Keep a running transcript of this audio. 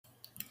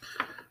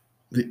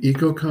The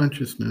ego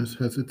consciousness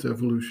has its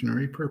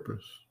evolutionary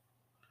purpose.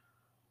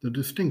 The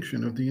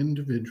distinction of the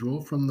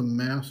individual from the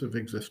mass of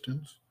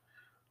existence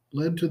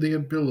led to the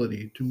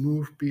ability to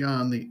move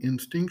beyond the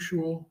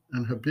instinctual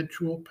and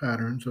habitual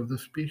patterns of the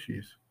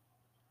species.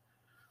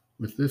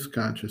 With this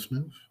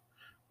consciousness,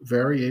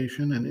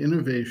 variation and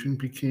innovation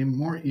became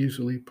more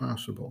easily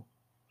possible.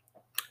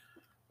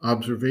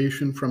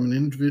 Observation from an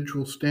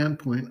individual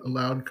standpoint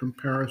allowed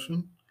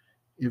comparison,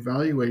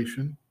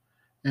 evaluation,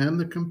 and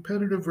the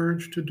competitive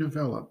urge to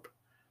develop,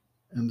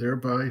 and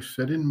thereby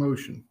set in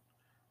motion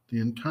the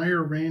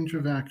entire range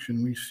of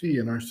action we see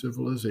in our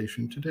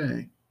civilization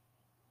today.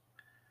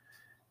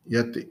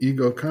 Yet the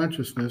ego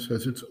consciousness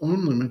has its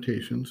own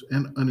limitations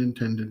and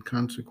unintended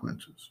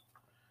consequences.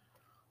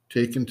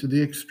 Taken to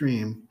the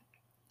extreme,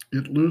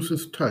 it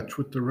loses touch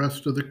with the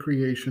rest of the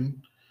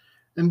creation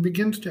and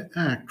begins to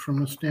act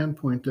from a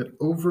standpoint that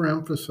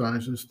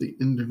overemphasizes the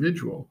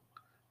individual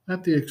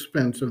at the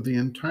expense of the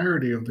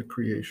entirety of the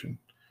creation,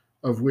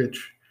 of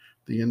which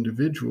the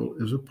individual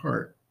is a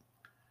part,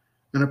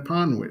 and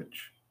upon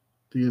which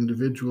the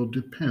individual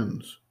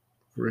depends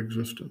for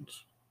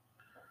existence.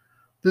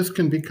 This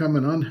can become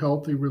an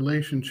unhealthy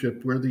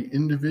relationship where the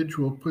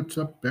individual puts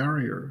up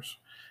barriers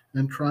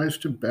and tries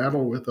to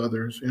battle with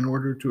others in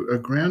order to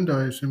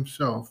aggrandize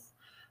himself,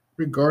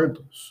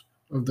 regardless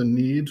of the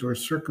needs or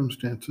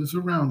circumstances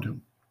around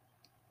him.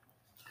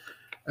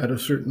 At a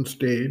certain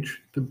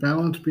stage, the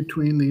balance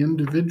between the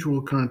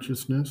individual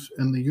consciousness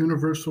and the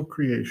universal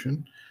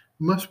creation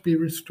must be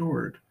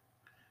restored.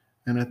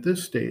 And at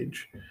this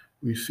stage,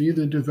 we see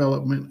the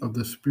development of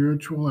the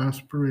spiritual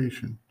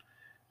aspiration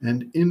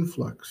and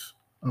influx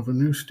of a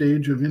new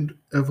stage of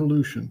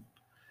evolution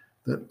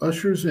that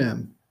ushers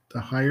in the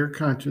higher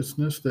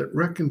consciousness that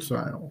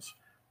reconciles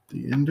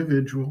the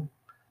individual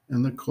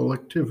and the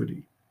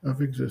collectivity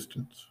of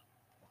existence.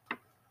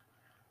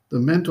 The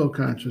mental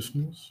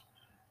consciousness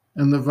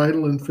and the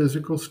vital and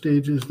physical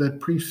stages that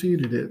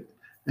preceded it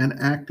and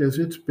act as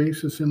its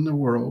basis in the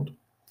world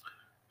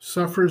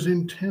suffers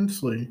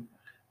intensely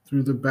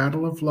through the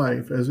battle of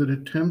life as it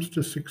attempts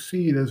to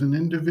succeed as an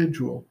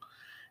individual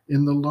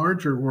in the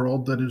larger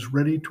world that is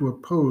ready to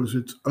oppose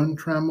its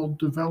untrammeled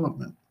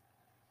development.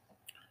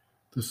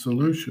 The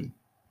solution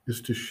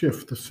is to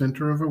shift the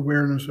center of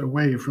awareness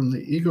away from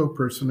the ego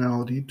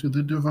personality to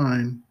the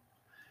divine,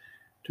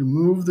 to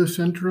move the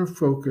center of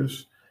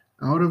focus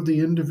out of the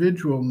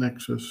individual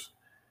nexus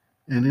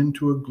and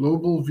into a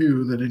global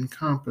view that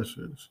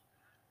encompasses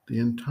the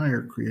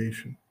entire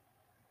creation.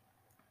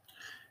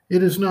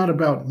 It is not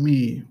about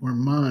me or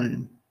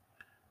mine,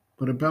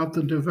 but about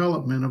the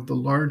development of the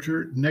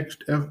larger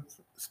next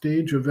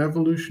stage of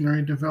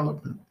evolutionary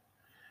development.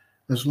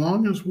 As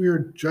long as we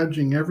are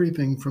judging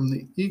everything from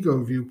the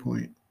ego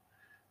viewpoint,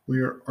 we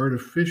are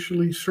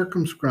artificially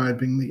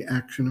circumscribing the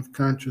action of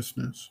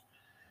consciousness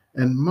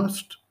and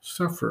must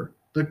suffer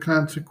the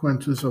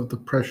consequences of the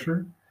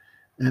pressure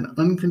and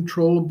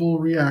uncontrollable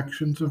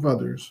reactions of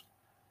others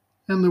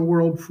and the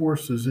world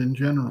forces in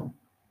general.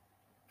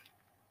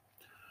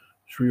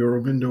 Sri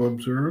Aurobindo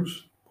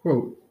observes,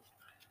 quote,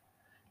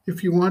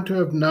 "If you want to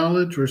have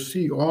knowledge or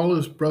see all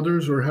as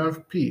brothers or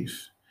have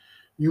peace,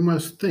 you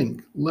must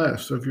think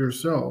less of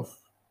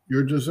yourself,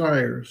 your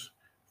desires,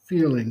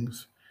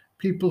 feelings,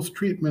 people's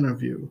treatment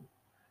of you,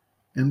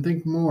 and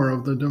think more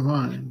of the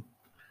divine,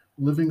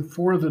 living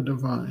for the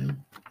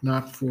divine,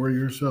 not for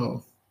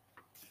yourself."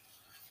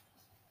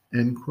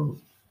 End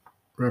quote.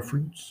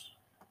 Reference,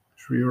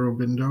 Sri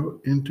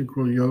Aurobindo,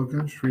 Integral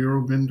Yoga, Sri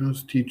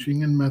Aurobindo's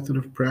Teaching and Method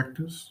of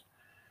Practice,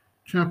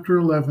 Chapter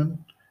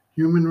 11,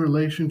 Human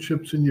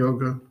Relationships in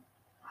Yoga,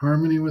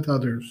 Harmony with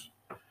Others,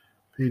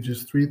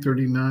 pages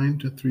 339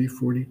 to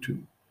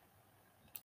 342.